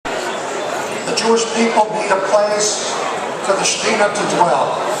Jewish people need a place for the Shekhinah to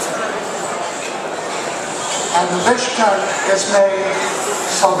dwell. And the Mishkan is made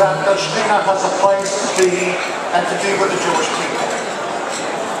so that the Shekhinah has a place to be and to be with the Jewish people.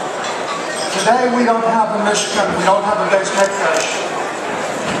 Today we don't have a Mishkan, we don't have a Beis Mikdash,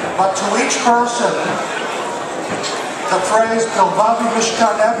 but to each person the phrase Bilvavi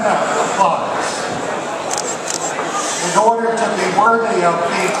Mishkan Evna applies. In order to be worthy of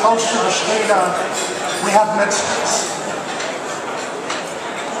being close to the Shekhinah, we have mitzvahs.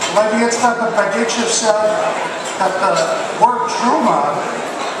 Levi Yitzchak of Berdichev said that the word truma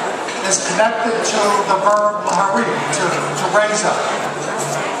is connected to the verb laharim, to raise up.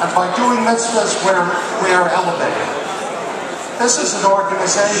 And by doing mitzvahs, we are elevated. This is an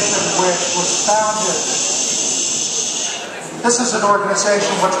organization which was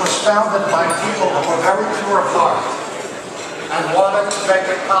founded by people who were very pure of heart and wanted to make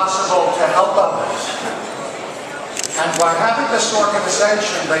it possible to help others. And by having this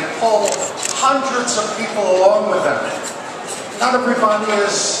organization, they pull hundreds of people along with them. Not everybody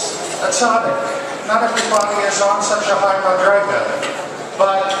is a tzaddik. Not everybody is on such a high madrega.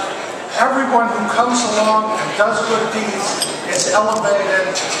 But everyone who comes along and does good deeds is elevated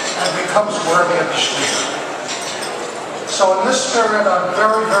and becomes worthy of the Shekhinah. So in this spirit, I'm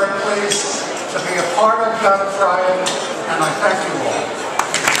very, very pleased to be a part of Ephraim, and I thank you all.